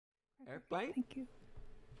Airplane? Thank you.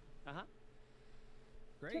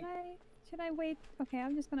 Great. Should I wait? Okay,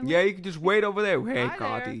 I'm just gonna wait. Yeah, you can just wait over there. Hey, Hi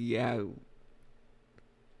Carty. there. Yeah.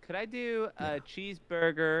 Could I do a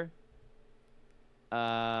cheeseburger?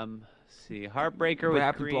 Let's see, heartbreaker What with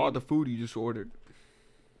happened cream. to all the food you just ordered?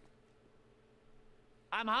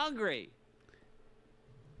 I'm hungry.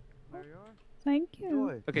 Thank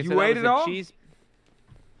you. Okay, You so that ate was it a all? cheese.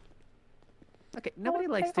 Okay, nobody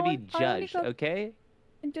likes to I be only judged. got- Okay.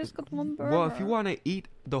 I just got one burger. Well, if you want to eat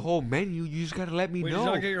the whole menu, you just gotta let me Wait, did you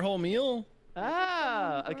know. not get your whole meal?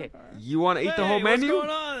 Oh, okay. You want to eat the Hey, whole menu? What's going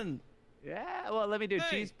on? Yeah. Well, let me do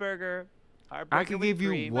Hey. cheeseburger. Heartbreaker I can with give you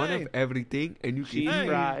cream, one Hey. of everything, and you cheese can. Hey.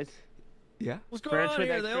 fries. Yeah. What's going French on with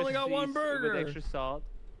here? They extra only got one cheese burger. with extra salt.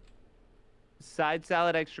 Side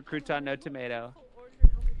salad, extra crouton, no tomato.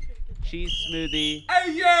 Cheese smoothie.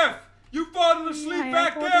 Hey, Jeff! You falling asleep I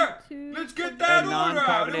back ordered there? two. Let's get that And order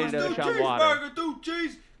out. It was non-carbonated 2 ocean water. cheeseburger, 2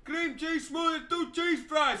 cheese, cream cheese smoothie, 2 cheese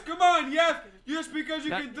fries. Come on, Jeff. Just because you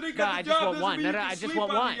No, can drink no, at I the just job want doesn't one. mean No, you no, can I just sleep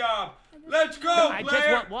want on one. the job. Let's go, I player.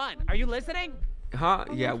 just want one. Are you listening? Huh?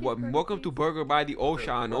 Oh, Yeah. no, Well, cheeseburger, welcome to please. Burger by the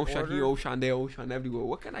Ocean. Ocean Order. here, ocean there, ocean everywhere.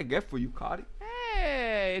 What can I get for you, Cardi?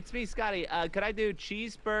 Hey, it's me, Scotty. Could I do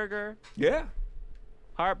cheeseburger, Yeah.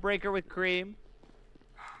 heartbreaker with cream,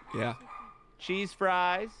 Yeah. cheese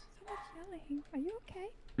fries, So much yelling. Are you okay?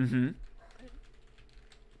 Mm-hmm.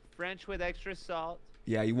 French with extra salt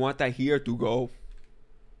Yeah, you want that here to go.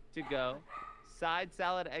 to go, side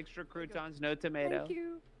salad, extra croutons, no tomato, Thank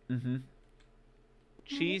you. Mm-hmm.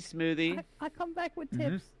 cheese smoothie, I come back with Mhm.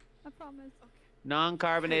 tips. I promise.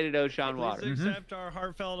 non-carbonated ocean Please water. accept our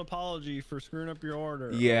heartfelt apology for screwing up your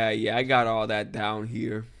order. Yeah, I got all that down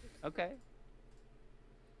here. Okay.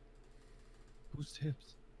 Who's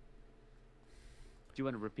tips? Do you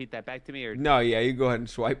want to repeat that back to me, or No, yeah, you go ahead and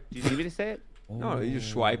swipe. do you need me to say it? No, you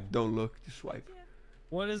just swipe. Don't look. Just swipe.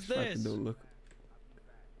 What is Swipe this? and don't look.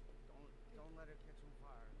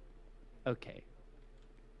 Okay.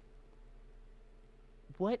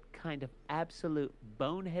 What kind of absolute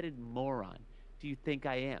boneheaded moron do you think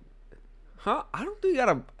I am? Huh? I don't think you got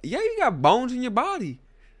a... Yeah, you got bones in your body.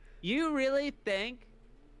 You really think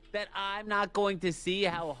that I'm not going to see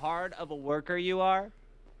how hard of a worker you are?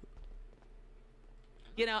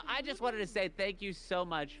 You know, I just wanted to say thank you so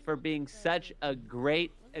much for being such a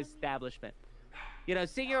great establishment. You know,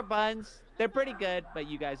 Senior Buns, they're pretty good, but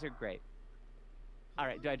you guys are great. All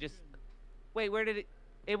right, do I just... Wait, where did it...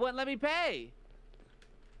 It wouldn't let me pay.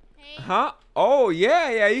 Huh? Oh,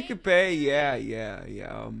 yeah, you can pay. Yeah.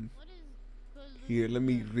 Here, let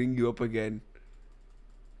me ring you up again.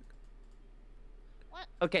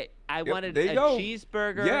 Okay, I Yep, wanted there a you go.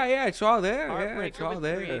 cheeseburger. Yeah, it's all there. Yeah, it's Heartbreaker all with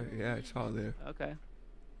there. cream. Yeah, it's all there. Okay.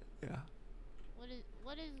 Yeah.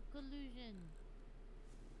 What is collusion?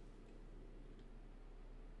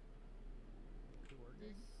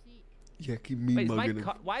 Deceit. Yeah, keep me Wait, is my mugging him.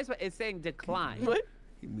 why is it's saying decline? What?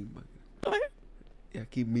 Keep me mugging him. Yeah,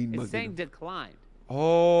 keep me mugging It's saying him. declined.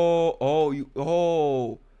 One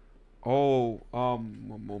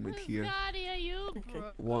moment Whose here. Scotty are you?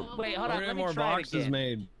 One, Wait, hold We're on. gonna Let get me more try it boxes again.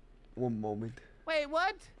 made. one moment. Wait,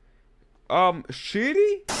 what?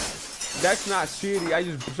 Shitty? That's not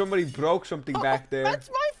shitty. Somebody broke something back there. That's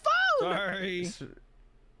my phone. Sorry.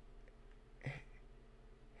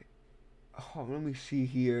 Oh, let me see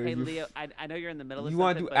here. Hey, You Leo, I know you're in the middle of you something.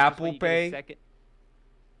 wanna do but just Apple when you get a Pay? second-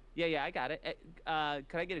 Yeah, I got it.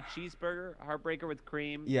 Can I get a cheeseburger, heartbreaker with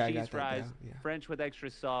cream, Yeah, I cheese got that fries, down, yeah. French with extra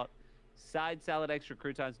salt, side salad, extra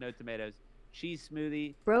croutons, no tomatoes, cheese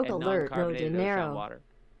smoothie, Broke and alert, no non-carbonated ocean dinero. water.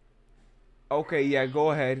 Okay, yeah,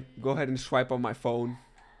 go ahead. Go ahead and swipe on my phone.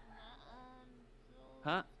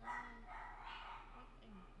 Huh?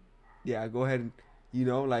 Yeah, go ahead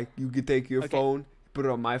and, like, you can take your Okay. phone, put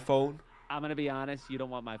it on my phone. I'm gonna be honest. You don't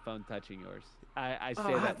want my phone touching yours. I say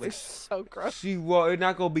Oh, that it's with. so gross. See, well, it's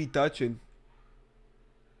not gonna be touching.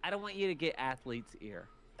 I don't want you to get athlete's ear.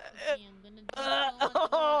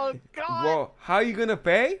 Oh God. Well, how you gonna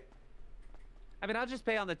pay? I mean, I'll just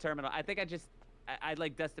pay on the terminal. I think I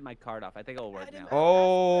like dusted my card off. I think it'll work now.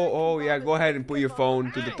 Oh, yeah. Go ahead and put your phone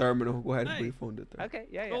to the terminal. Go ahead and put your phone to the terminal. Okay,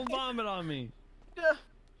 yeah. Don't vomit on me. Put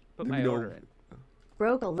Let my me know. order in.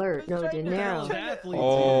 Broke alert, no dinero.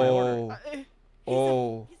 Oh.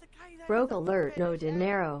 Oh. Broke alert, no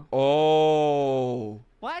dinero. Oh.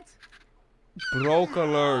 What? Broke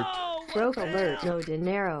alert. Broke alert, no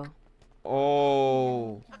dinero.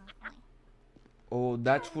 Oh. Oh,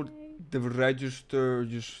 that's what the register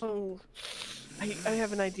just. Oh, I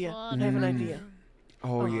have an idea. I have an idea.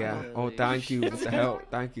 Oh, yeah. Oh, thank you. What the hell?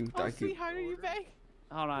 Thank you. Oh, Thank you. sweetheart, are you back?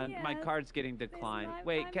 Hold on, my Yes, card's getting declined. I'm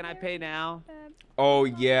Wait, can I pay very, now? Oh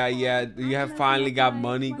yeah, yeah. You have I'm finally got sorry,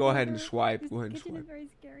 money. Go ahead and whatever. swipe. This Go ahead and kitchen is swipe. very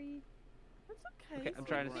scary. Okay, I'm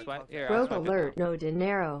trying to swipe. Here, I'll Broke swipe it alert, now. no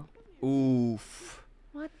dinero. Oof.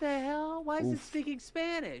 What the hell? Why is it Oof. speaking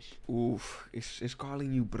Spanish? Oof. It's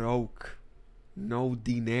calling you broke. No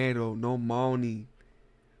dinero. No money.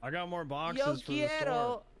 I got more boxes Yo for the store.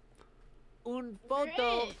 quiero un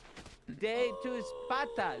foto de tus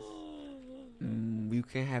patas. You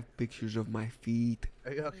can't have pictures of my feet.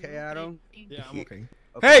 Are you okay, Adam? Yeah, I'm okay.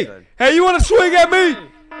 Okay, Hey! good. Hey, you wanna swing at me?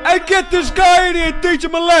 Hey, get this guy in here and teach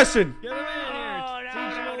him a lesson. Get him in here. Oh, Teach no,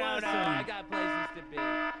 him a no, no, lesson. I got places to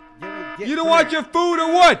be. You don't want your food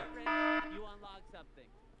or what? You unlock something.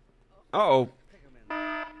 Uh-oh.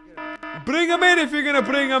 Bring him in if you're gonna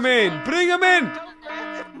bring him in. Bring him in. Don't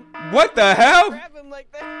grab him. What the hell? Grab him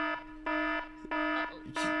like that.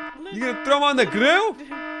 You gonna throw him on the grill?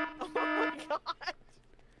 Oh my god.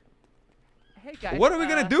 Hey guys. What are we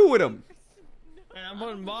gonna do with him? Hey, I'm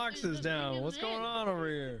putting boxes down. What's going on over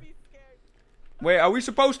here? Wait, are we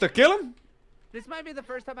supposed to kill him? This might be the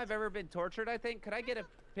first time I've ever been tortured, I think. Could I get a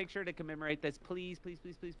picture to commemorate this? Please, please,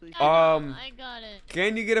 please, please, please. I got it.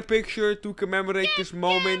 Can you get a picture to commemorate this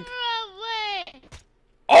moment? Camera away.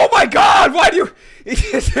 Oh my God! Why do you? He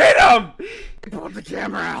just hit him! Pull the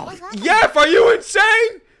camera out. Jeff, are you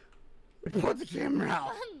insane? Pull the camera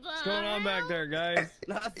out. What's going on back there, guys?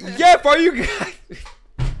 Nothing. Jeff, are you?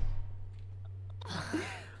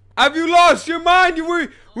 Have you lost your mind? We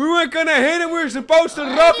weren't gonna hit him. We were supposed to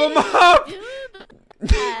rough him up.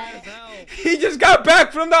 He just got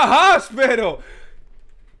back from the hospital.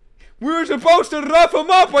 We were supposed to rough him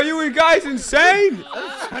up. Are you guys insane? I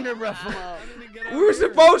was trying to rough him up. We were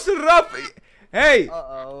supposed to rough. Hey,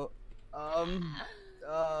 Uh-oh. Hold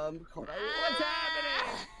on. What's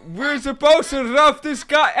happening? we're supposed to rough this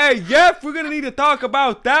guy. Hey, Jeff, we're gonna need to talk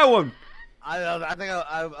about that one. I think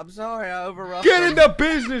I'm sorry. I overroughed Get him. in the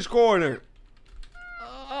business corner.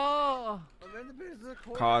 Oh. I'm in the business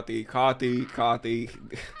corner. Cati.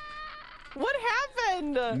 What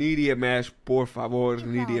happened? Nidia más, por favor,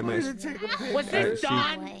 Nidia más. Take a pic. Was this see.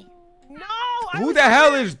 Don? No. I Who was the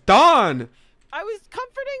hell is Don? I was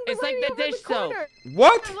comforting the It's like lady the over dish soap. corner.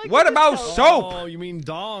 What? I like What the about soap. soap? Oh, you mean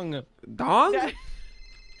dong? Dong? Yeah.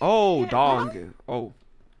 Oh, dong. Oh.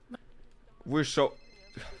 We're so...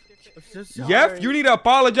 I'm so sorry. Jeff, you need to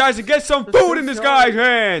apologize and get some food in this guy's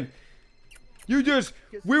hand.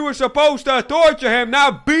 We were supposed to torture him,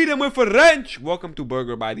 now beat him with a wrench. Welcome to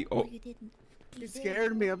Burger by the... Oh. You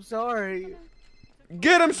scared me. I'm sorry.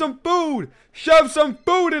 Get him some food. Shove some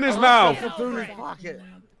food in his mouth. Put food in his pocket.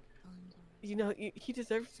 You know, he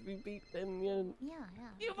deserves to be beaten. Yeah.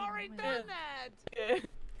 You've already done that.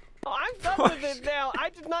 Oh, I'm done with it now. I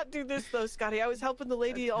did not do this though, Scotty. I was helping the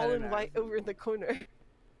lady That's all in kinda white over in the corner.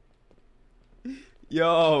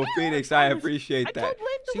 Yo, Phoenix, I appreciate I that. told Lynn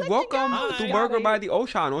to See, let you welcome go, to Burger Scotty. by the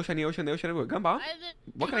Ocean. Ocean. Gamba, I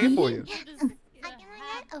didn't- what can I get for you? Just I can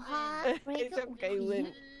get a hot It's burger okay, with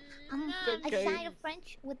Lynn. a okay. side of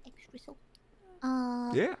French with extra sauce.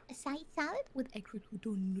 Yeah. A side salad with extra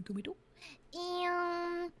tomato.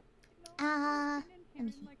 And let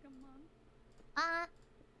me see.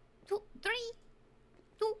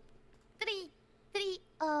 Three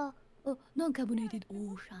non-carbonated ocean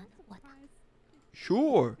water.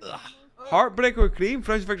 Sure. Heartbreaker with cream,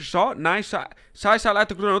 French vector salt, nice side salad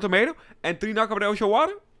to no tomato, and 3 non-carbonated ocean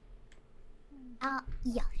water?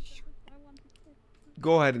 Yes.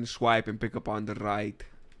 Go ahead and swipe and pick up on the right.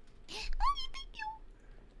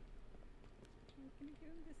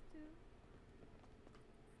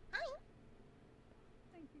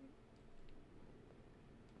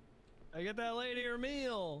 I get that lady her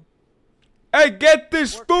meal. Hey, get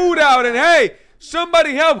this food out and hey,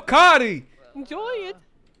 somebody help Cotty. Enjoy it.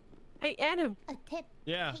 Hey, Adam. A tip.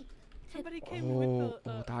 Yeah. Somebody came with Oh,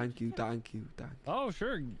 the. thank you. Oh,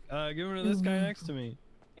 sure. Give her to this guy next to me.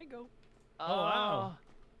 Here you go. Oh, wow.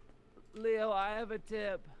 Leo, I have a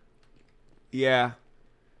tip. Yeah,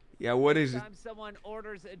 what is it? Anytime someone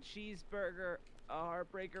orders a cheeseburger, a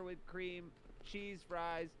heartbreaker with cream, cheese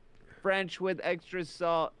fries, French with extra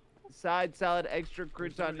salt, side salad, extra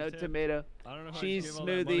crouton, no tip? tomato, I don't know who cheese I should give all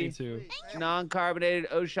that money smoothie, to. non-carbonated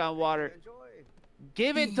ocean water. Enjoy.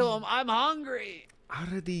 Give it to him. I'm hungry. I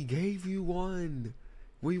already gave you one.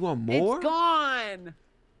 What, you want more? It's gone.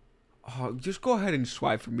 Oh, just go ahead and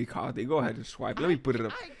swipe for me, Cotty. Go ahead and swipe. Let me put it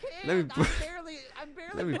up. I can't. Let me put- I'm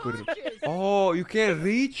barely Let me put it up. conscious. Oh, you can't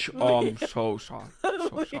reach? Oh, I'm so sorry.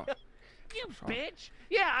 So sorry. You bitch.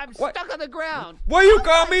 Yeah, I'm What? stuck on the ground. What you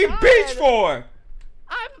call me bitch for?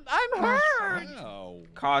 I'm hurt. Oh.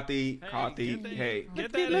 Carty, get the- hey.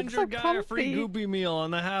 Get He that looks so injured guy a free comfy. goopy meal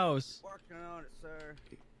on the house. Working on it, sir.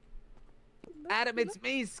 Adam, it's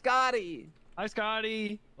me, Scotty. Hi,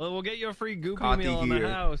 Scotty. Well, we'll get you a free goopy Carty meal on here.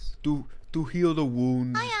 the house. To heal the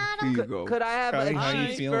wounds. Hi, Here you Could, go. could I have a Scotty, how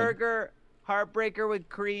you feeling? cheeseburger, heartbreaker with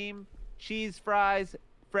cream, cheese fries,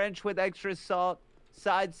 French with extra salt,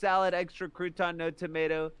 side salad, extra crouton, no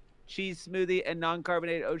tomato, cheese smoothie, and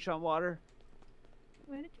non-carbonated ocean water?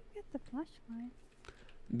 Where did you get the flashlight?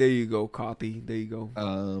 There you go, Carty. There you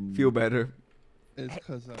go. Feel better. It's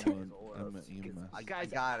because I'm an EMS. I Guys,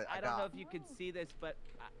 got it. I don't know if you can see this, but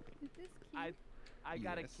Is this I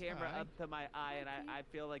got Yes, a camera hi. up to my eye, and I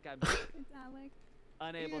feel like I'm It's Alex.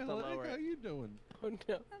 unable Yeah, to like, lower how it. you doing? Oh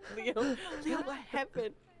no, Leo, Leo, what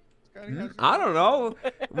happened? Scotty, how's I your- don't know.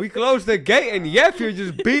 We closed the gate and Jeff here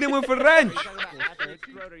just beat him with a wrench. Are you talking about Athlete's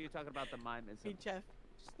throat, or are you talking about the mimeism? Hey Jeff,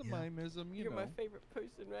 Just the mimeism, you you're know. my favorite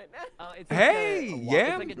person right now. Oh, it's Hey, like yeah,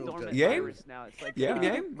 It's like a dormant yeah. virus now. It's like Yeah,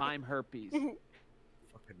 yeah. mime herpes. Fucking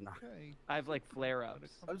knock. Okay. I have like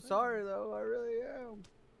flare-ups. I'm sorry though. I really am.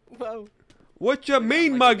 Whoa, What you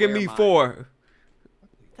mean like mugging where me am I? for?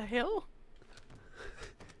 the hell?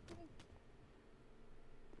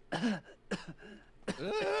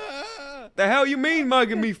 The hell you mean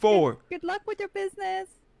mugging me for? Good luck with your business.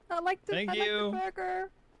 I like the Thank I like you. the burger.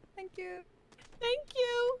 Thank you. Thank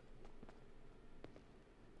you.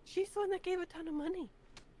 She's the one that gave a ton of money.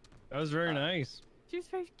 That was very nice. She was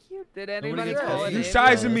very cute. Did Nobody anybody gets call paid. an You ambulance?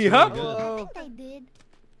 sizing me up? I Hello. think I did.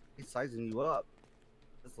 He's sizing you up.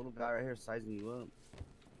 This little guy right here is sizing you up.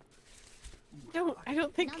 I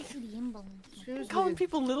don't think Down to the ambulance. Seriously. calling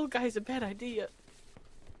people little guys a bad idea.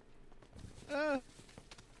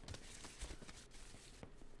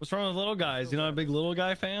 What's wrong with little guys? You're not a big little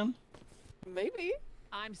guy fan? Maybe.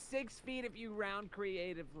 I'm 6 feet if you round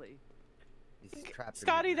creatively. He's trapped in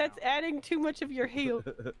Scotty, you that's now. adding too much of your heel.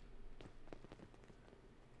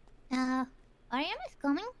 REM is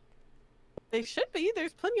coming. They should be.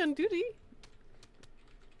 There's plenty on duty.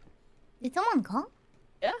 Did someone call?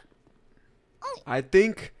 Yeah. I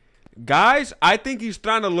think, guys, I think he's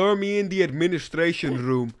trying to lure me in the administration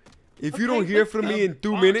room. If you don't Okay, hear let's- from me in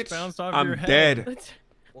 2 box minutes, bounced off I'm your head. dead. Let's,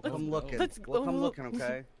 We'll come looking. let's We'll come go. looking,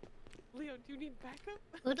 okay? Leo, do you need backup?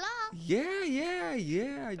 Good luck. Yeah.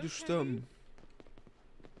 I just Okay.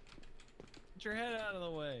 Get your head out of the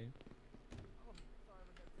way.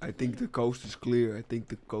 I think the coast is clear. I think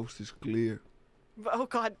the coast is clear. Oh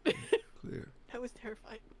God, Clear. that was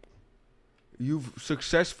terrifying. You've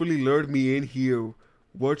successfully lured me in here.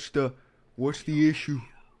 What's the issue?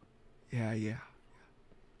 Yeah. You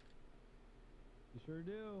sure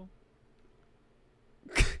do.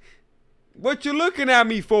 What you looking at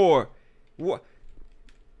me for? What?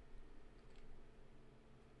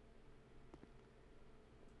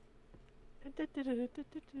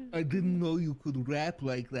 I didn't know you could rap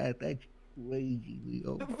like that. That's crazy,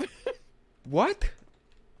 Leo. What?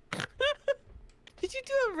 Did you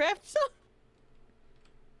do a rap song?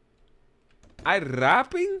 I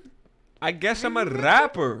rapping? I guess I'm a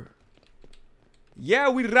rapper. Yeah,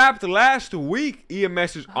 we rapped last week.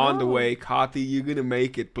 EMS is on the way. Kati, you're gonna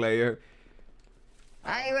make it, player.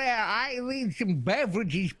 I need some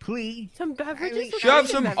beverages, please. Some beverages? What Shove kind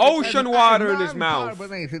of some beverages? ocean water in his mouth.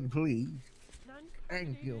 Non-carbonated, please. Thank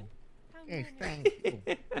Non-carbonated? you. How Yes, many? thank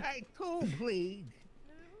you. Hey, two, please.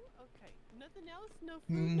 No? Okay. Nothing else? No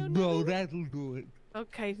food? No No, nothing? that'll do it.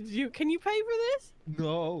 Okay. Can you pay for this?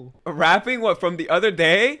 No. Rapping what from the other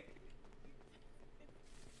day?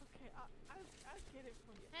 Okay. I'll get it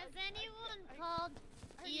for you. Has anyone called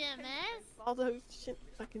EMS? All those shit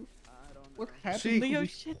fucking. What happened See- to Leo,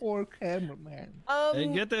 this shit. poor cameraman? Hey,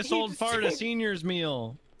 get this he old fart a just- senior's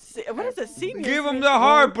meal. What is a senior? Give him meal? the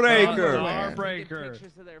heartbreaker. man. Heartbreaker.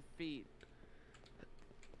 Pictures of their feet.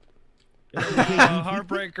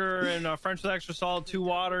 Heartbreaker and French with extra salt, 2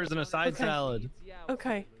 waters, and a side Okay. salad. Yeah,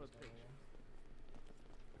 Okay.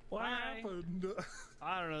 What happened?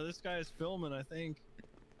 I don't know. This guy's filming, I think.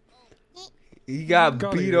 He got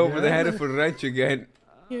Got beat it over the again. head with a wrench again.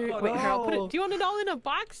 Here, Oh, wait, here, I'll put no. it. Do you want it all in a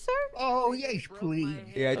box, sir? Oh, yes, please.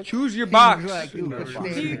 Yeah, choose your Seems box. like you could stand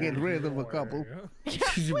to get rid of a couple.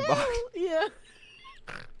 Choose your box. Yeah.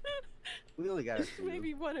 We only got a Just few.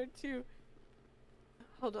 maybe 1 or 2.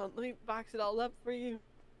 Hold on, let me box it all up for you.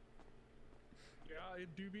 Yeah, it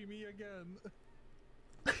do be me again.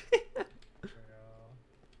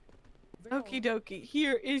 Okie dokie.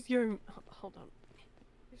 Here is your. Hold on.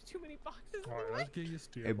 There's too many boxes. in the Alright, way. let's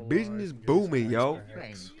get you Hey, business booming, yo.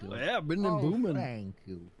 Thank you. Yeah, been Oh, booming. thank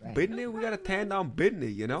you. Thank Business, we gotta tan down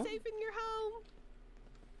business, you know? Safe in your home.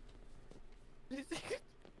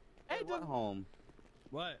 Hey, what Adam, home?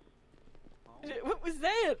 What? What was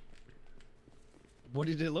that? What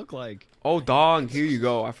did it look like? Oh, dong. Here you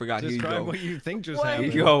go. I forgot. Here you Describe go. what you think just What? Here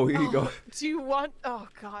happened. you go. Here you go. Do you want? Oh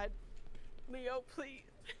God, Leo, please.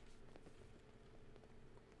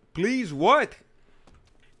 Please, what?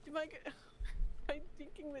 Am I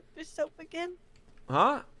thinking with this soap again?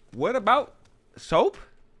 Huh? What about soap?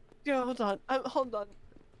 Yeah, hold on. Hold on.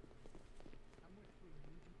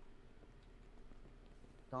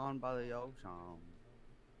 Down by the ocean.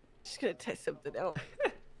 Just gonna test something out.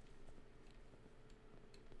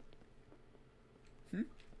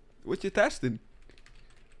 What you testing?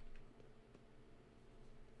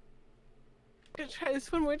 I'm gonna try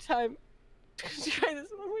this one more time. Try this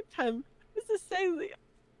one more time. What's this say,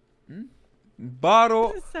 Leo? Bottle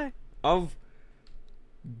What's this say? of.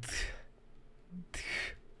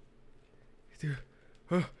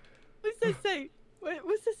 What's this say?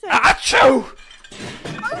 What's this say? Achoo!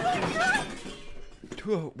 Oh my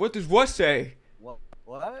God! What does what say? What?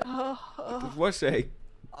 What does what say?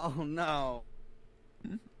 Oh no.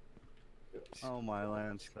 Oh my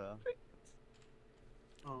Lanska.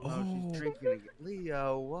 Oh no, she's drinking again.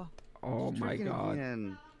 Leo. Oh she's my drinking God.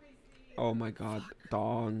 again. Oh my God.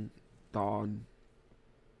 Dawn. Dawn.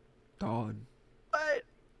 Dawn. What?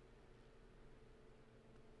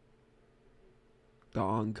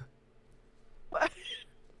 Dong. What?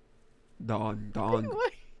 Dawn. Dong.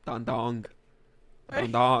 What? Dong. Dong. Why-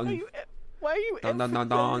 Dong. Dong. Why are you Dong. Dong. Dong.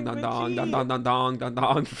 Dong. Dong. Dong. Dong. Dong. Dong. Dong.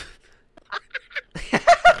 Dong.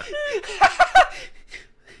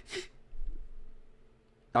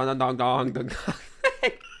 Dong. Dong. Dong. Dong. Dong. Dong.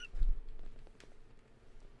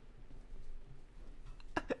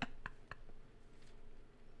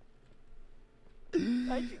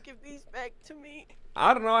 Why'd you give these back to me?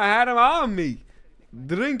 I don't know. I had them on me.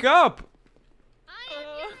 Drink up.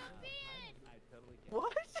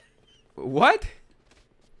 What? What?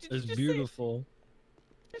 Did you It's just beautiful.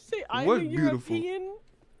 Just say I'm What a beautiful? European?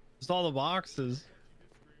 It's all the boxes.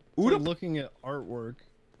 It's Ooh, like looking at artwork.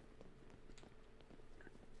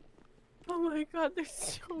 Oh my God, there's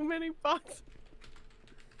so many boxes.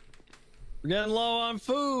 We're getting low on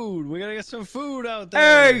food. We gotta get some food out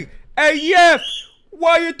there. Hey! Hey, Yef!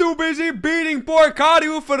 Why you too busy beating poor Cody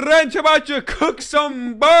with a wrench about you cook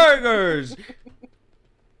some burgers?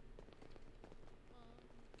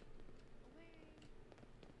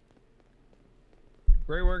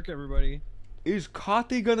 Great work, everybody. Is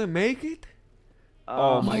Cody gonna make it?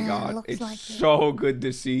 Oh my Yeah, God. looks It's like it. so good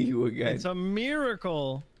to see you again. It's a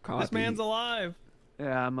miracle. This Cody. man's alive.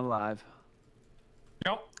 Yeah, I'm alive.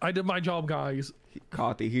 Yep, I did my job, guys.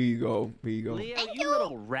 Cody, here you go. Here you go. Leo, you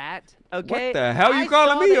little rat. Okay. What the hell I you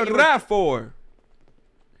calling saw me that a you were- rat for?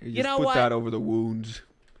 Hey, You just know put what? that over the wounds.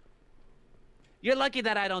 You're lucky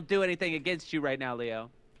that I don't do anything against you right now, Leo.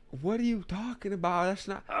 What are you talking about? That's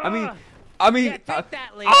not. I Ugh. mean. Yeah, take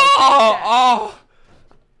that, Leo. Oh!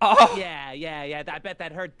 Oh! Yeah. I bet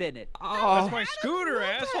that hurt, didn't it? Oh! That's my scooter,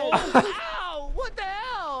 asshole. Ow! What the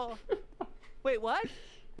hell? Wait, what?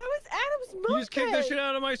 That was Adam's moped. You just kicked the shit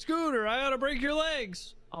out of my scooter. I ought to break your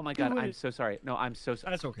legs. Oh my God, I'm so sorry. No, I'm so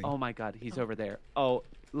sorry. That's okay. Oh my God, he's over there. Oh,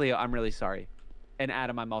 Leo, I'm really sorry. And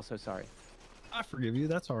Adam, I'm also sorry. I forgive you.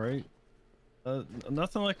 That's all right.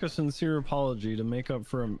 Nothing like a sincere apology to make up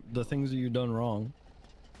for the things that you've done wrong.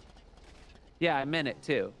 Yeah, I meant it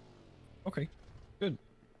too. Okay, good.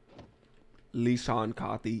 Listen,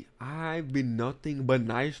 Cody, I've been nothing but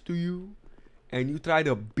nice to you, and you try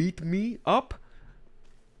to beat me up?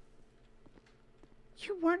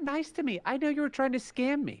 You weren't nice to me. I know you were trying to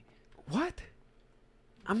scam me. What?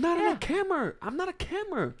 I'm not on a camera. I'm not a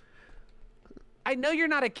camera. I know you're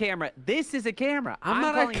not a camera. This is a camera. I'm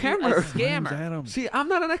not a calling you camera. a scammer. Adam. See, I'm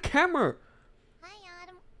not on a camera. Hi,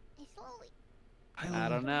 Adam. Hey, slowly. I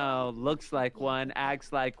don't know. Looks like one,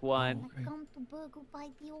 acts like one. Okay. Come to Burger by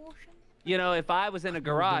the ocean. You know, if I was in a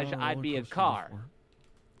garage, Never been on I'd be a roller coaster car. before.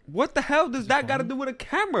 What the hell does that got to fun? do with a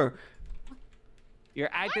camera? You're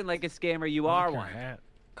acting like a scammer. You I like are your one. hat.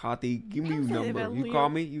 Cody, give me your Say number. that, You Leo. call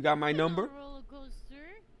me? You got my number? Roller coaster.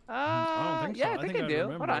 I don't think so. Yeah, I think I do.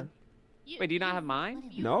 Hold remember. on. Wait, do you not have mine?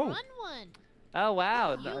 You No. run one. Oh,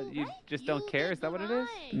 wow. You No, you what? just don't You care? did Is that what it the is?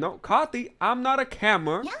 ride. No, Cody, I'm not a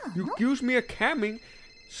camera. Yeah, You no. accuse me of camming.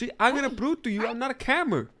 See, I'm going to prove to you I'm not a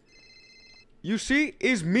camera. You see,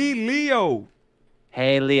 it's me, Leo.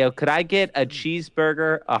 Hey, Leo, could I get a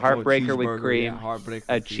cheeseburger, a heartbreaker with cheeseburger, cream, yeah, heartbreaker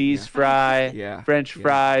a with cream, cheese yeah. fry, Yeah, French yeah.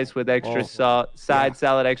 fries with extra Oh, salt, side yeah.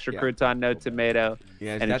 salad, extra Yeah. crouton, no tomato,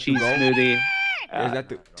 Yeah, is and a that to cheese go? smoothie. Is that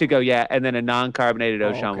the... To go, yeah, and then a non-carbonated Oh,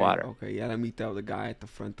 ocean okay, water. Okay, yeah, let me tell the guy at the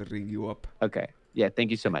front to ring you up. Okay. Yeah,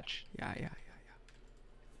 thank you so much. Yeah.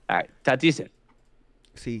 All right, talk to you soon.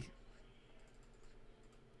 See,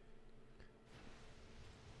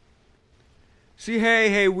 See,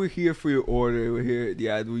 hey, we're here for your order. We're here.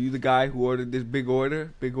 Yeah, were you the guy who ordered this big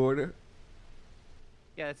order? Big order?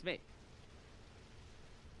 Yeah, that's me.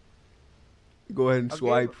 Go ahead and Okay.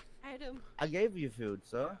 swipe. Adam, I gave you food,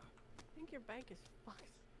 sir. I think your bank is fucked.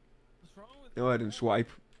 What's wrong with Go ahead and swipe.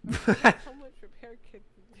 How much repair kit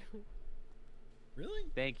to do? Really?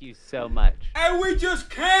 Thank you so much. And we just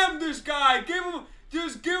cammed this guy. Give him the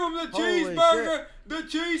Holy cheeseburger, the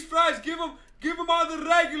cheese fries. Give him all the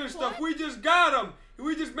regular stuff. We just got him.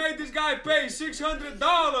 We just made this guy pay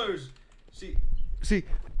 $600. See.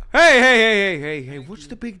 Hey. What's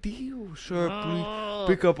the big deal, sir? Please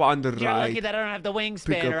pick up on the You're lucky right. that I don't have the Pick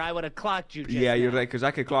wingspan, up. or I would have clocked you. Just Yeah, you're now. right, because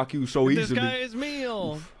I can clock you so This easily. guy's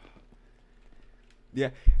meal. Yeah.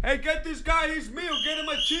 Hey, get this guy his meal. Get him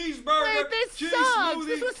a cheeseburger. Wait, this cheese sucks. smoothie.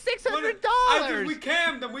 This was $600. We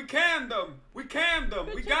cammed him.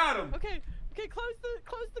 We got him. Okay, close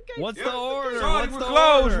the gate. What's the order? Sorry, What's we're the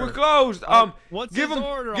closed. order? We're closed. What's give his him,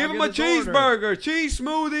 order? give I'll him a get his order. cheeseburger, cheese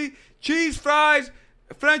smoothie, cheese fries,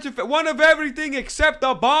 French, one of everything except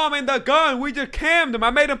the bomb and the gun. We just cammed him.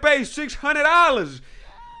 I made him pay $600.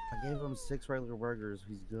 I gave him 6 regular burgers.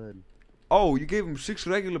 He's good. Oh, you gave him 6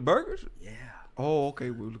 regular burgers? Yeah. Oh, okay.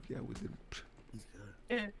 Well, look, yeah, we did. He's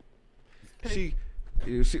good. Yeah. See,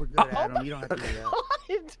 you see. We're good, Adam. You don't have to do that.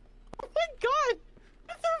 God! Oh my god!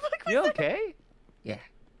 What the fuck was You that? okay? Yeah.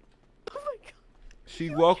 Oh my god! See,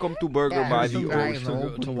 welcome to Burger Yeah, by here's the some guys Ocean.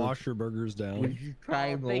 all- To wash your burgers We down. should try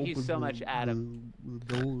and Thank you open so the- much, Adam. the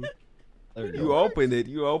door. There you You go. opened it.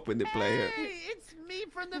 You opened it, player. Hey, it's me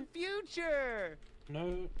from the future.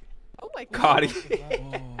 No. Oh my god! Cardi.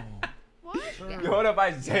 Oh. You hold up,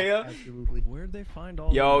 Isaiah. Absolutely. Where'd they find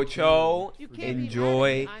all Yo, the Cho, You can't be mad at enjoy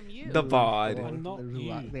me. I'm you. the VOD. I'm not There's a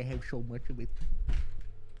lot. you. They have so much of it.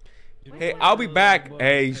 Hey, I'll be back. What,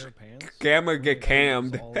 Hey, pair of pants? camera get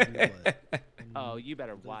cammed. All over the butt. Oh, you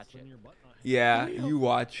better watch Sling it. your butt not Yeah, you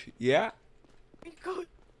watch. Yeah? You go.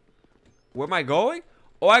 Where am I going?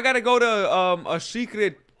 Oh, I gotta go to a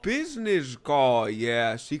secret business call.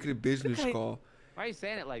 Yeah, secret business Okay. call. Why are you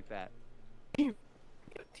saying it like that?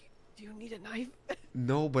 Do you need a knife?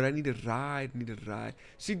 No, but I need a ride.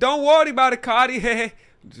 See, don't worry about it, Cardi.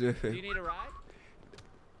 Do you need a ride?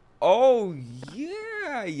 Oh,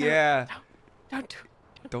 yeah. Don't.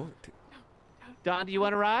 Don't. Don, do you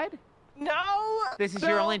want a ride? No. This is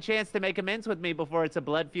your only chance to make amends with me before it's a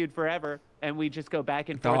blood feud forever, and we just go back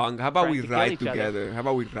and forth. Dong, how about trying we to kill ride each other. together? How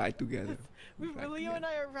about we ride together? Leo and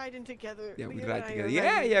I are riding together. Yeah, we Leo ride and I are together. riding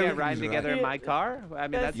Yeah, Yeah, we can riding just together ride. in my car. I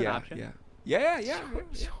mean, that's an Yeah, option. yeah.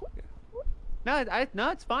 No,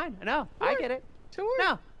 it's fine. No, I get it. Sure.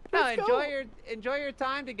 No, Let's go. enjoy your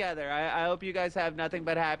time together. I hope you guys have nothing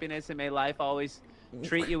but happiness, and may life always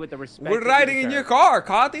treat you with the respect. We're that you riding in your deserve. car,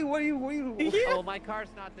 Cardi. What are you? Yeah. Oh, my car's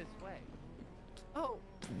not this way. Oh,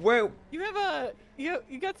 Where? you have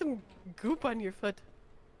you got some goop on your foot,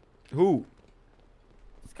 Who?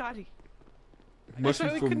 Scotty. Must That's be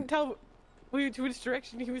why we from. couldn't tell which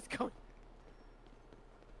direction he was going.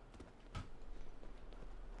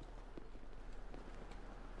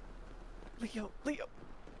 Leo,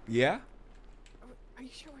 Yeah. are you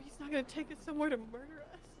sure he's not gonna take us somewhere to murder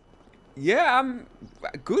us? Yeah,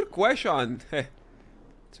 good question.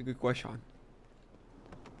 It's a good question.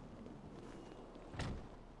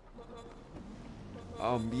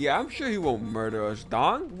 Yeah, I'm sure he won't murder us,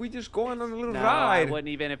 Dong. We just going on a little No, I ride. wouldn't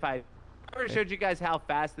even if I ever showed you guys how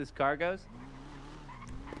fast this car goes.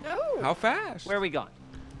 No. How fast? Where are we going?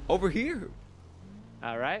 Over here.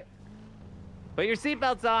 All right. Put your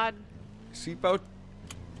seatbelts on. Seatbelt.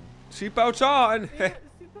 Seatbelts on. Yeah,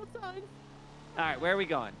 seatbelts on. All right, where are we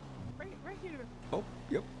going? Right here. Oh,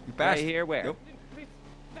 yep. You passed. Right here, where? Yep. Wait,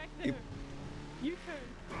 back there. Yep. You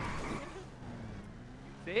turn.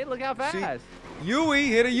 See, look how fast. Yui,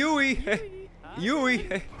 hit a Yui. Yui.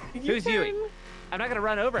 Who's Yui? I'm not gonna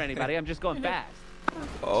run over anybody. I'm just going fast.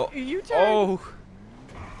 Oh. You turn. Oh.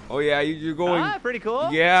 Oh yeah, you're going. Ah, pretty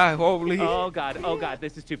cool. Yeah, holy. Oh god. Oh god.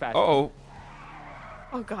 This is too fast. Uh-oh.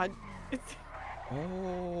 Oh God. It's.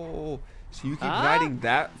 Oh. So you keep Ah. riding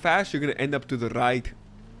that fast, you're gonna end up to the right.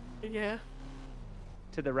 Yeah.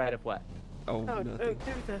 To the right of what? Oh, Oh, nothing.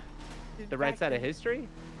 there's The right side of history?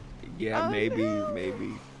 Yeah, Oh, maybe, no.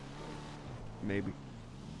 maybe.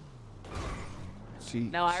 See.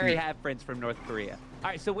 No, I see. already have friends from North Korea. All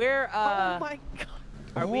right, so we're oh my God.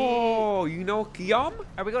 are we Oh, you know Kiam?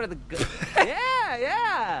 are we going to the Yeah,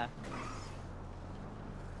 yeah.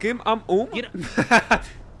 Kim You know,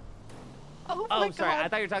 Oh oh, my sorry. I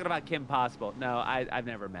God. thought you were talking about Kim Possible. No, I've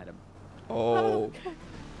never met him. Oh. Okay.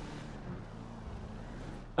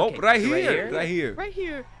 Oh, Okay, right so here. Right here. Right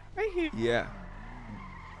here. Right here. Yeah.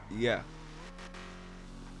 Yeah.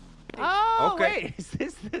 Oh, Okay. wait. Is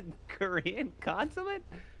this the Korean consulate?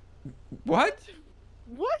 What?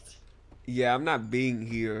 What? Yeah, I'm not being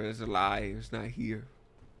here. It's a lie. It's not here.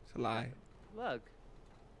 It's a lie. Look.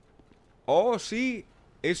 Oh, see?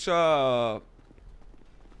 It's, I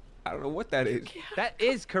don't know what that is. That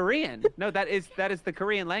is Korean. No, that is the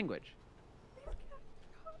Korean language.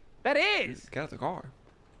 That is. Get out the car.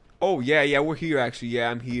 Oh, yeah, we're here, actually.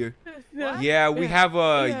 Yeah, I'm here. What? Yeah, we have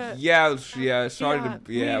a, sorry to,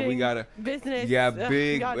 we got a, business.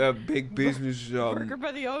 big business, Worker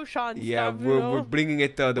by the ocean. yeah, stuff, you we're know? bringing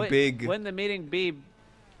it, the big, Wouldn't the meeting be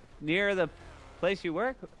near the place you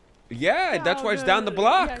work? yeah, that's why it's down the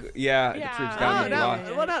block. yes. Yeah, that's why it's down the block.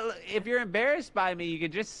 Well, no, if you're embarrassed by me, you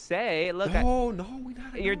could just say, look, No, we're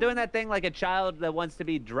not. you're doing that thing like a child that wants to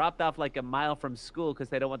be dropped off like a mile from school because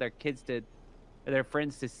they don't want their kids to, or their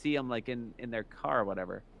friends to see them like in their car or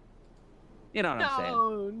whatever. You know what I'm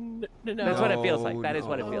saying? No. That's what it feels like. That is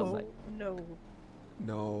what it feels like. No.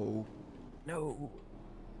 No. All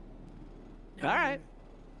right.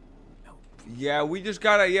 Yeah, we just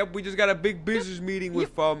got a big business meeting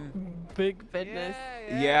with, Big business.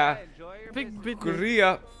 yeah, Enjoy your Big business.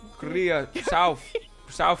 business. Korea,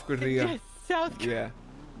 South Korea. Yes, South Korea.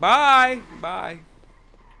 Yeah. Bye.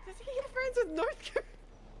 Does he get friends with North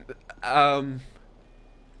Korea?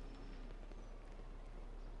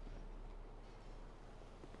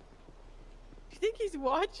 Do you think he's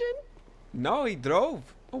watching? No, he drove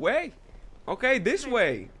away. Okay, this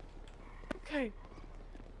way. Okay.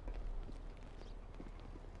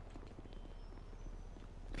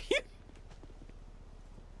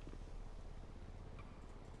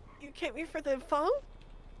 You came here for the phone?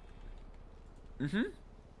 Mm-hmm.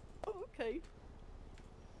 Oh, okay.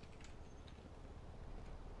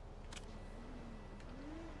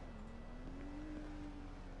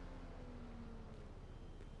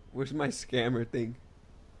 Where's my scammer thing?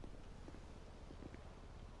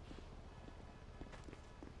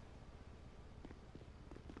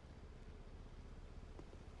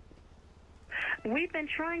 We've been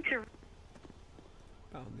trying to...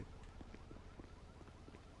 Found it.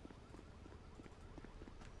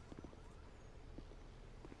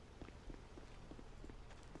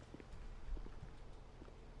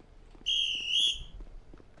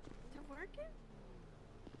 Is it working?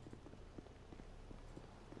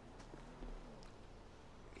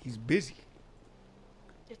 He's busy.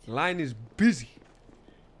 It's Line is busy.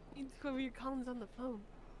 whoever you're calling's on the phone.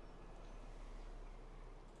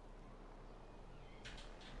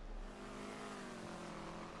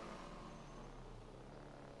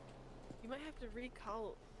 You might have to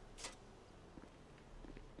recall.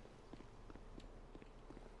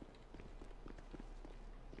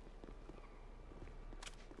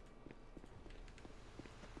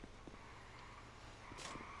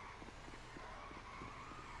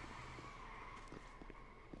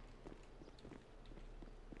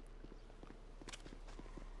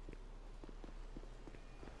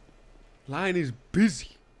 Line is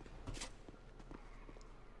busy.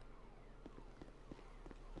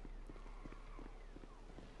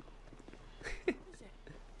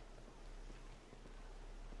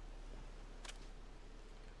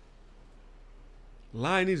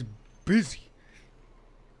 Line is busy.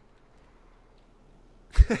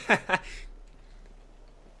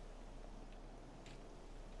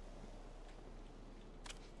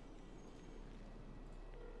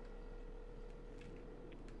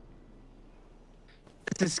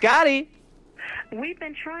 This is Scotty. We've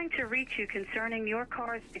been trying to reach you concerning your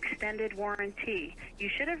car's extended warranty. You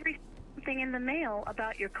should have received something in the mail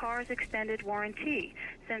about your car's extended warranty.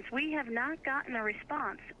 Since we have not gotten a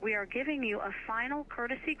response, we are giving you a final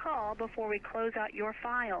courtesy call before we close out your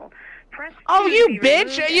file. Press Oh, 2 you to be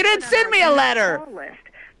bitch! removed You didn't from send our me a letter! call list.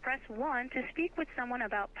 Press 1 to speak with someone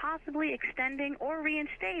about possibly extending or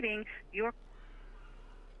reinstating your...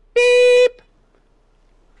 Beep!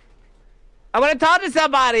 I want to talk to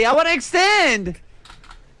somebody. I want to extend.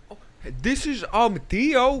 This is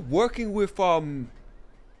Theo working with phony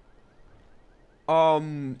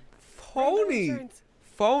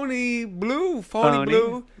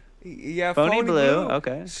blue. Yeah, Phony blue,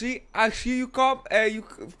 okay. See, I see you got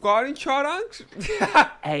insurance.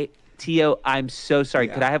 Hey, Tio, I'm so sorry.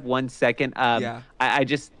 Yeah. Could I have 1 second? Yeah. I'm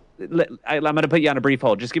going to put you on a brief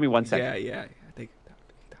hold. Just give me 1 second. Yeah. Please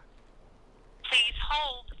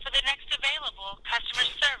hold for the next available customer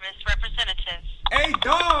service representative. Hey,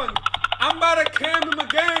 Don, I'm about to cam him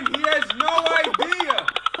again. He has no idea.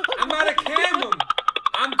 I'm about to cam him.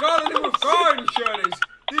 I'm calling him with car insurance.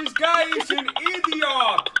 This guy is an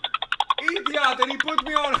idiot. And he put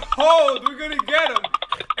me on hold. We're going to get him.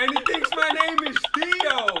 And he thinks my name is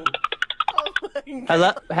Theo. Oh my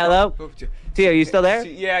Hello, hello. Tio, you still there?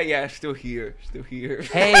 Yeah, still here,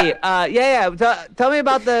 Hey, tell me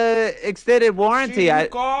about the extended warranty.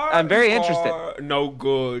 I'm very interested. No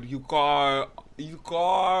good. Your car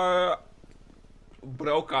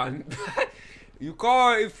broken. Your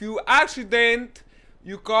car, if you accident,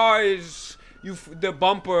 your car is the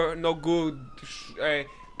bumper no good.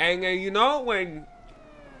 And you know when,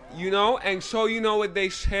 and so you know what they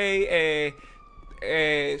say.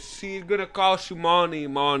 See, it's gonna cost you money,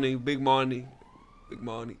 big money.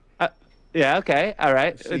 Yeah. Okay. All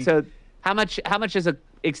right. See. So, how much is a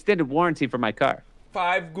extended warranty for my car?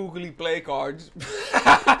 5 Googly Play cards.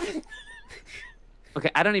 Okay,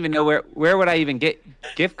 I don't even know where would I even get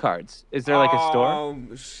gift cards? Is there like a store?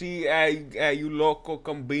 See, at your local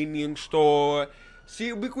convenience store.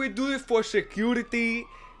 See, we could do it for security,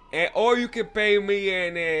 or you can pay me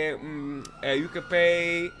and you can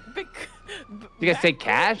pay. You guys take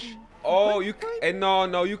cash? Oh, you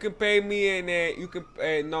no, you can pay me and you can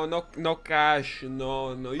no cash,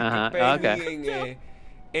 no, you can pay me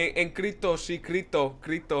in crypto, see crypto.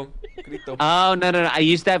 Oh no! I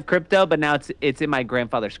used to have crypto, but now it's in my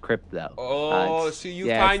grandfather's crypto. Oh, see, you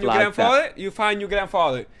find your grandfather? You find your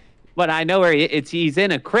grandfather? But I know where he's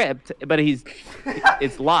in a crypt, but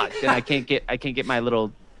it's locked, and I can't get my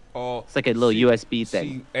little. Oh, it's like a little USB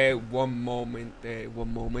thing. See, one moment.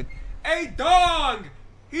 Hey, dog!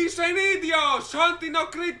 He's an idiot! Something no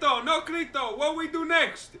crypto. What we do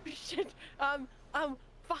next? Shit.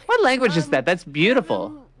 What language is that? That's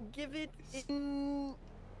beautiful. Give it in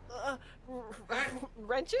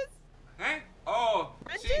wrenches? Huh? Oh,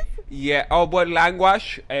 wrenches? See, yeah. Oh, what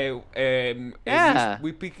language? Yeah.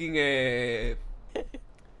 We picking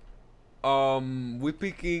we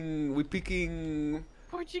picking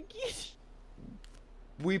Portuguese.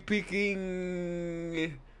 We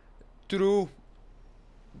picking through.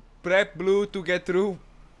 Prep blue to get through.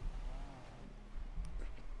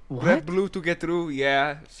 What? Prep blue to get through.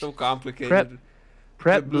 Yeah, so complicated.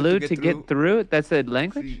 Prep blue to get through. That's a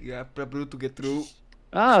language. Yeah, prep blue to get through.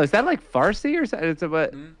 Oh, is that like Farsi or something? It's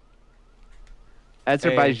what?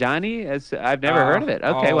 Azerbaijani? I've never heard of it.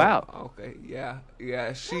 Okay, wow. Okay, yeah.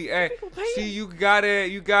 See, see, you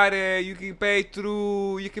can pay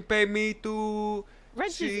through. You can pay me to.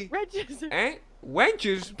 Wrenches.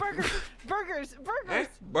 Wenches? Burgers. Eh?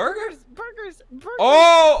 Burgers? Burgers.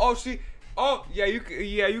 Oh, see. Oh, yeah,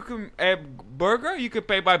 you can burger? You can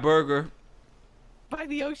pay by burger. By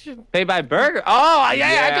the ocean. Pay by burger? Oh,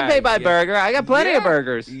 yeah, I can pay by burger. I got plenty of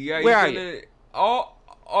burgers. Yeah, Where are you?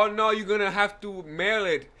 Oh no, you're gonna have to mail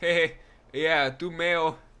it. Hey, yeah, to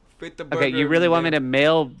mail. Fit the burger. Okay, you really want me to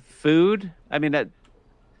mail food? I mean, that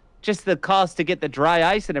just the cost to get the dry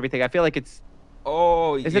ice and everything. I feel like it's.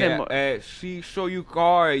 Oh, Isn't it see, so your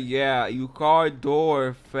car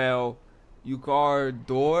door fell. Your car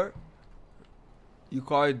door,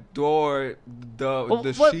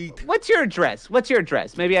 the sheet. What's your address?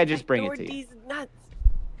 Maybe I just bring it to you. These nuts.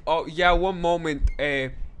 Oh, yeah, one moment.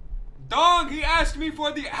 Dog, he asked me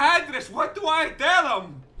for the address. What do I tell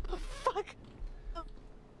him? Oh, fuck.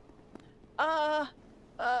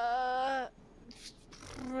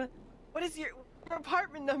 What is your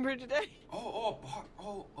apartment number today? Apartment.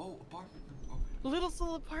 Little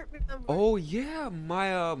Soul apartment number. Oh yeah,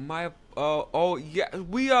 oh yeah.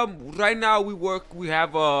 We right now we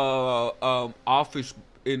have a office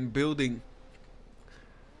in building.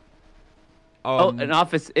 An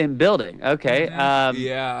office in building. Okay.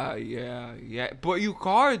 Yeah. But your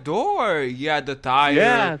car door, the tire.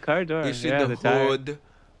 Yeah, car door. It's in the hood.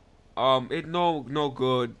 It no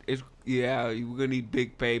good. It's you're gonna need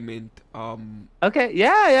big payment. Okay.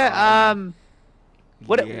 Yeah.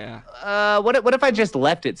 What if I just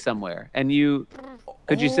left it somewhere and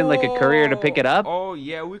could you send like a courier to pick it up? Oh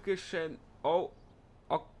yeah, we could send.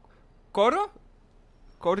 Corio?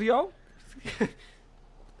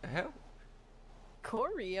 The hell?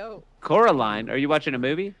 Coraline? Are you watching a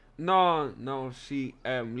movie? No. See,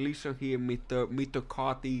 listen here, Mr.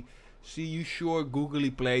 Carty. See, you sure Googly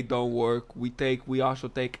Play don't work? We also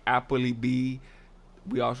take Appley B.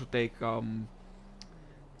 We also take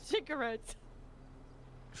cigarettes.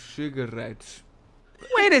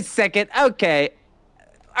 Wait a second. Okay.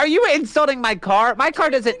 Are you insulting my car? My car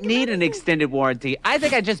doesn't need an extended warranty. I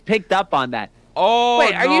think I just picked up on that. Oh,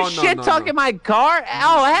 wait, are you shit-talking my car?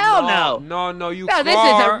 Oh, hell no. No, you No, this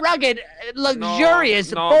is a rugged,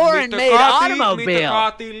 luxurious, foreign-made automobile.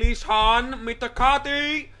 Mr.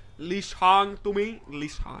 Carty, listen to me.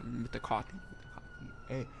 Listen, Mr. Carty.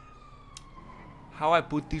 Hey, how I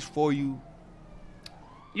put this for you?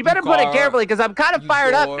 You better put it car, carefully, because I'm kind of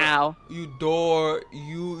fired up now. Your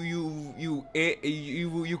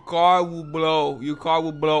car will blow. Your car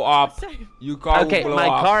will blow up. Your car Okay, will blow my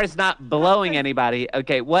up. car is not blowing anybody.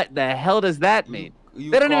 Okay, what the hell does that mean?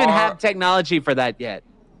 They don't even have technology for that yet.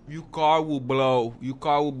 Your car will blow. Your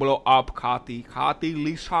car will blow up, Kati. Kati,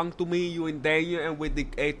 listen to me. You in danger, and with the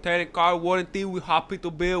 10 car warranty, we happy to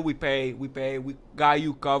bill. We pay. We got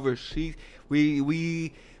you covered. See,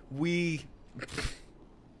 we.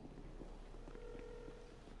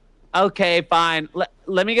 Okay, fine.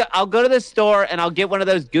 Let me go. I'll go to the store and I'll get one of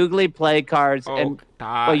those googly play cards. Oh,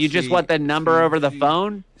 you just want the number over the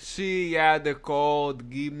phone? See, yeah, the code.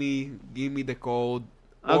 Give me the code.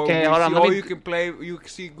 Okay, hold on. Or you can play. You can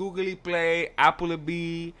see Googly Play,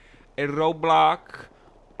 Applebee, and Roblox.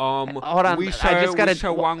 Hold on. I just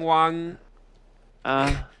gotta. Wang.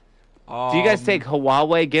 Do you guys take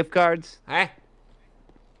Huawei gift cards? Huh?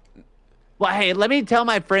 Well, hey, let me tell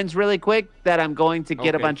my friends really quick that I'm going to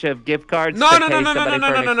get a bunch of gift cards. No.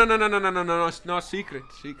 It's not secret.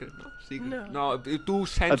 No, too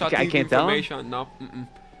sensitive I can't tell them? information. No.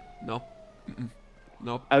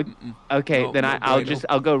 No. Okay, then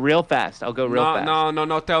I'll go real fast. I'll go real fast.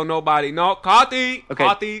 No. Tell nobody. No, Kati.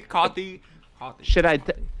 Okay. Kati. Should I?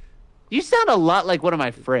 You sound a lot like one of my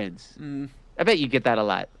friends. I bet you get that a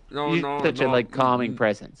lot. You're such a calming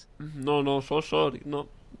presence. No. So sorry. No.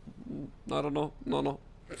 I don't know. No.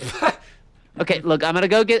 Okay, look, I'm gonna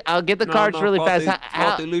go get. I'll get the cards really fast.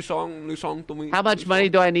 Listen to me. How much money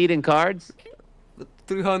do I need in cards?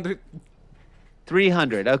 300.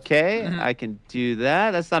 300. Okay, I can do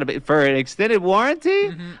that. That's not a bit for an extended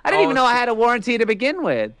warranty. I didn't even know I had a warranty to begin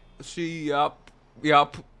with. See, yup.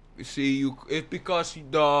 See, it's because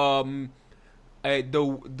the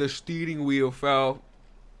steering wheel fell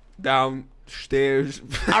downstairs.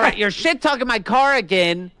 All right, you're shit talking my car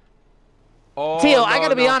again. Tio, I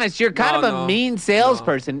gotta be honest. You're kind of a mean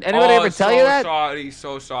salesperson. Anybody ever tell you that?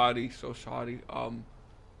 So sorry.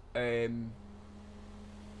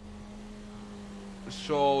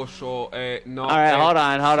 No. All right, hold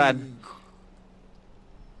on.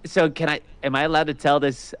 So am I allowed to tell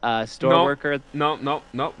this store worker? No.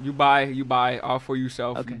 You buy all for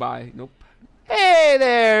yourself. Okay. You buy. Nope. Hey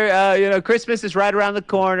there. Christmas is right around the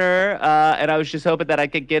corner, and I was just hoping that I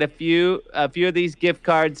could get a few of these gift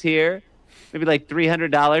cards here. Maybe like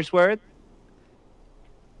 $300 worth.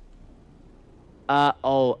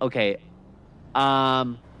 Okay.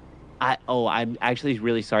 I'm actually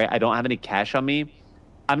really sorry. I don't have any cash on me.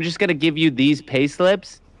 I'm just gonna give you these pay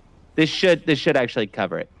slips. This should actually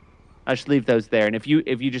cover it. I'll just leave those there, and if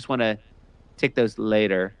you just want to take those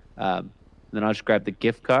later, then I'll just grab the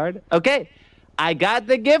gift card. Okay, I got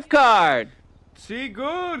the gift card. See,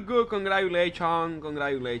 good. Congratulations.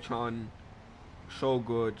 So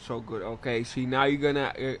good. Okay, see, now you're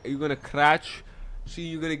gonna crash. See,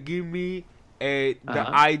 you're gonna give me the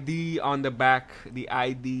ID on the back, the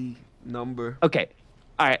ID number. Okay,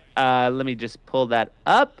 all right. Let me just pull that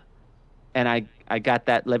up, and I got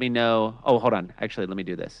that. Let me know. Oh, hold on. Actually, let me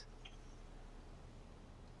do this.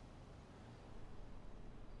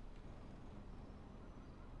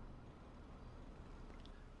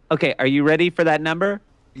 Okay, are you ready for that number?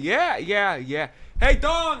 Yeah. Hey,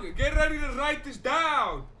 Dong, get ready to write this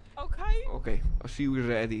down. Okay. I'll see you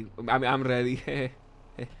ready. I'm ready.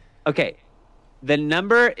 Okay. The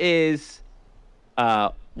number is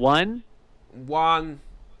 1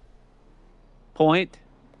 point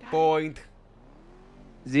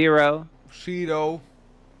 0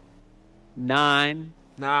 9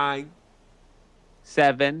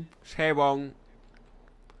 7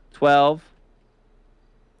 12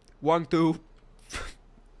 1 2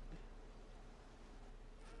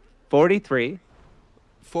 43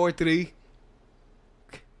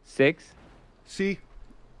 6 C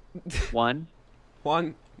 1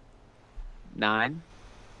 9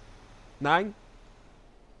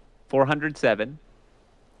 407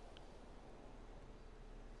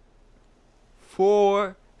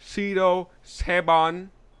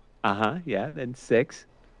 407. Yeah, then 6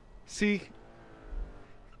 C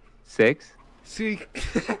 6 C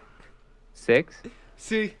 6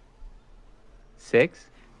 C 6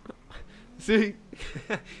 C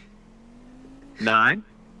 9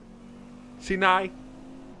 C 9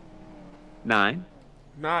 9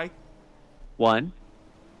 1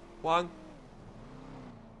 1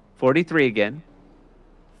 43 again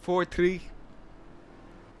 43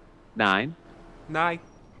 9 9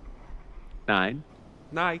 9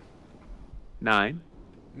 9 9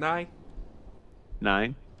 9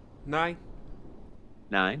 9 9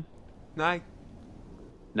 9 9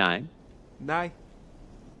 9 9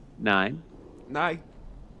 9 9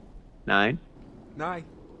 9 9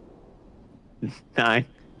 9.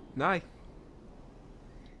 9.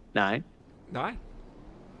 9. 9.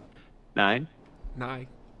 9. 9.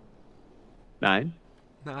 9.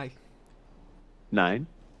 9. 9.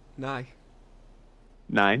 9.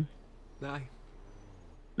 9. 9.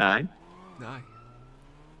 9. 9.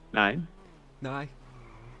 9. 9.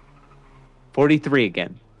 43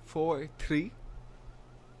 again. 4, 3.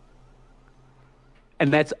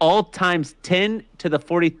 And that's all times 10 to the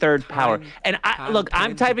 43rd power. And look,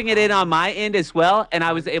 I'm typing it in on my end as well, and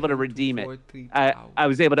I was able to redeem it. I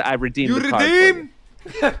redeemed the card. You redeem?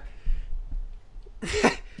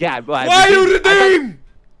 Yeah. Well, Why you redeem?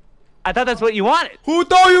 I thought that's what you wanted. Who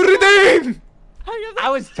told you redeem? I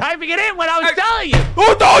was typing it in when I was telling you.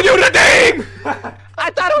 Who told you redeem? I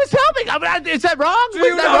thought it was helping. I mean, is that wrong? So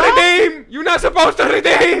you not redeem? You're not supposed to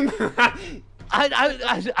redeem.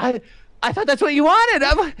 I thought that's what you wanted.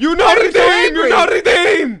 You not redeem. You not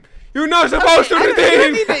redeem. You're not supposed to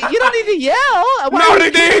redeem. You don't need to yell. No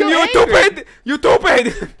redeem. You stupid. You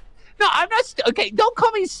stupid. No, I'm not. Okay, don't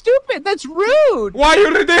call me stupid. That's rude. Why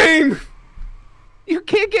you redeem? You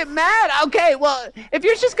can't get mad. Okay, well, if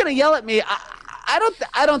you're just gonna yell at me,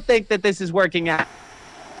 I don't think that this is working out.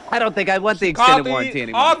 I don't think I want the extended warranty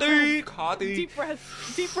anymore. Deep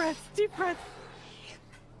breaths. Deep breaths. Deep breaths.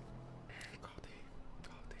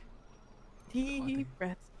 Deep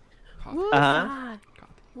breaths.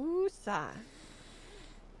 Woosah.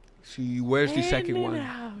 See, where's the second one?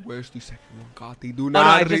 Where's the second one? Gotti, do No, not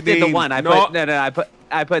I just redeem. did the one.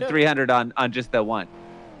 I put 300 on just the one.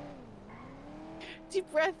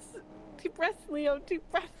 Deep breaths. Deep breaths, Leo. Deep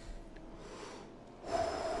breaths.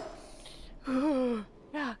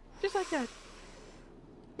 Yeah, just like that.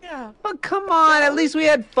 Yeah. Well, come on. At least we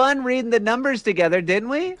had fun reading the numbers together, didn't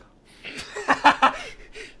we?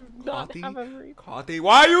 Gotti,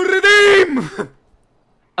 why you redeem?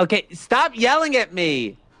 Okay, stop yelling at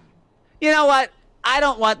me. You know what? I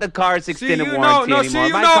don't want the car's extended warranty anymore.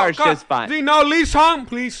 My car's just fine. See, no, Lease Hong,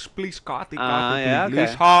 please, Gotti, yeah, okay.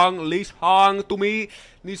 Lease Hong to me.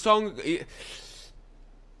 Lease Hong.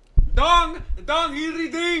 Dong, he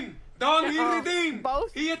redeem. He redeem.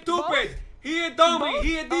 Both? He a stupid. He a dummy.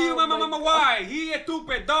 He a D-U mama why. He a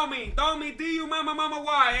stupid dummy. D-U mama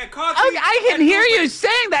why. I can hear you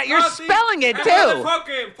saying that. You're spelling it too.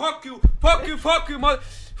 Fuck you, mother.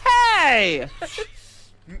 Hey!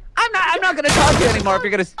 I'm not gonna talk to you anymore if you're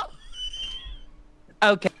gonna.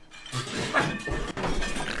 Okay.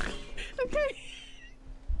 Okay.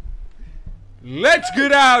 Let's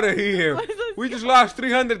get out of here. We just lost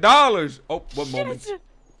 $300. Oh, one moment.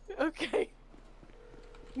 Okay.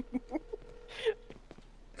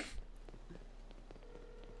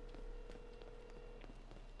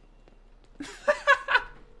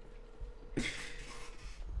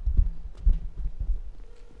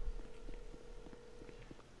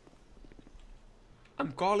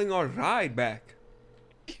 I'm calling our ride back.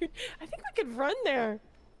 I think we could run there.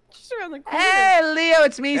 Just around the corner. Hey, Leo,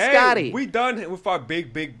 it's me, Scotty. We done with our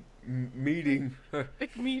big meeting.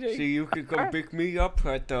 Big meeting. See, you can come pick me up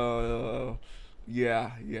at yeah.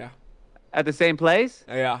 At the same place?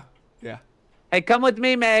 Yeah. Hey, come with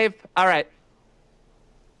me, Maeve. All right.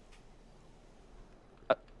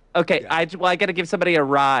 Okay, yeah. I gotta give somebody a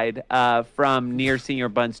ride from near Senior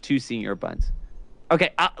Buns to Senior Buns. Okay,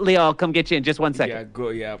 Leo, I'll come get you in just 1 second. Yeah, go.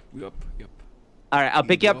 Yep. All right, I'll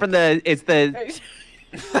pick you up from the. It's the.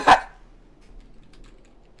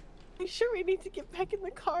 You sure we need to get back in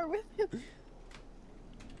the car with him?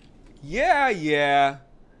 Yeah.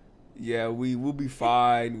 We'll be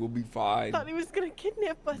fine. I thought he was gonna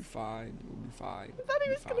kidnap us. We'll be fine. I thought he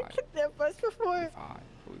was gonna kidnap us before.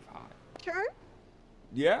 We'll be fine. Sure?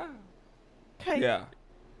 Yeah. Okay. Yeah.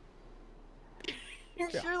 You're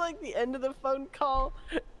sure, like, the end of the phone call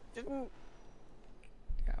didn't...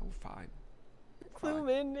 Yeah, we're fine. Clue him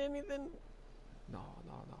in anything? No,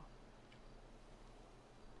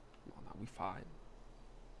 we fine.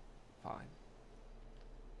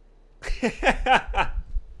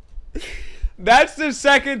 That's the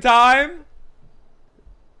second time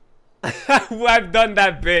I've done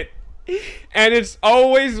that bit. And it's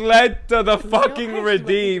always led to the fucking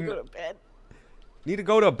redeem. Need to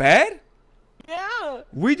go to bed? Yeah.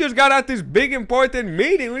 We just got out this big important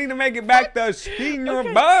meeting. We need to make it back to Senior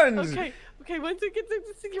Buns. Okay, once we get to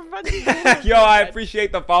Senior Buns. Yo, I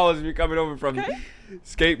appreciate the follows if you're coming over from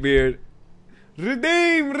Skatebeard.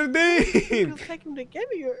 Redeem. It'll take him to get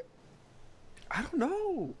here. I don't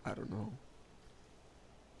know.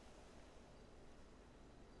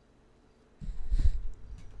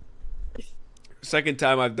 Second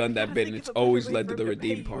time I've done that bit, and it's always led to the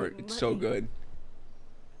redeem part. It's so good.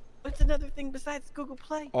 What's the another thing besides Google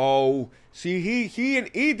Play. Oh, see, he an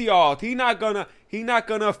idiot. He not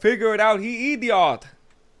gonna figure it out. He idiot.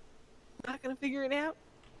 Not gonna figure it out.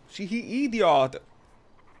 See, he idiot.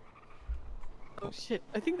 Oh shit!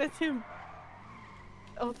 I think that's him.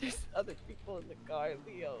 Oh, there's other people in the car,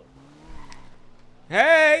 Leo.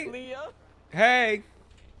 Hey. Leo. Hey.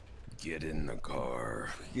 Get in the car.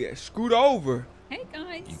 Yeah, scoot over. Hey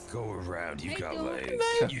guys. You go around. You Hey, got Bill. legs.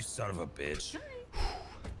 Hi. You son of a bitch.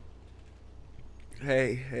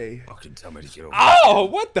 Hey. Fucking tell me to get over. Oh,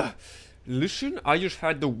 what the? Listen, I just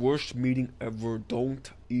had the worst meeting ever.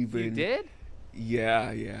 Don't even. You did?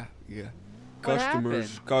 Yeah. What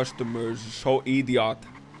Customers, so idiot.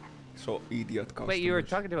 Customers. Wait, you were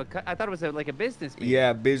talking to I thought it was like a business meeting.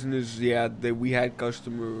 Yeah, business. Yeah, we had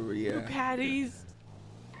customer. Yeah. Patties.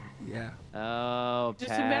 Yeah. Oh,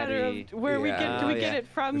 Just a matter of where we get. Do we get it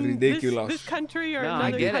from? Ridiculous. This country or No, I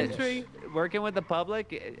another get country? it. Working with the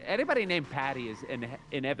public, anybody named Patty is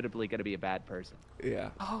inevitably going to be a bad person.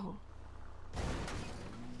 Yeah. Oh.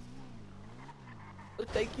 Well,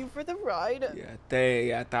 thank you for the ride. Yeah.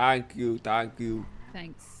 Thank you.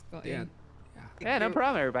 Thanks, Scotty. Yeah. No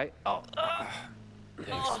problem, everybody. Oh.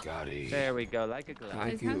 Thanks, Scotty. There we go, like a glove.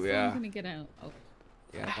 Thank How's you. someone gonna get out? Oh.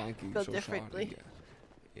 Yeah. Thank you. Felt So differently. sorry.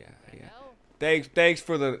 Yeah. Thanks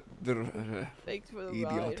for the Thanks for the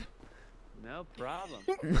idiot. ride. No problem.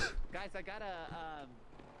 Guys, I got a $300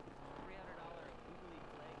 Googly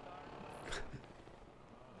Play card.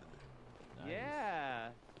 Yeah.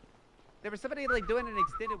 There was somebody like doing an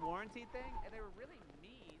extended warranty thing, and they were really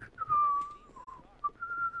mean because I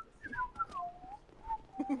redeemed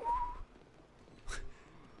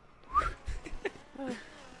the car.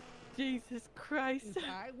 Jesus Christ.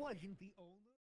 I wasn't the only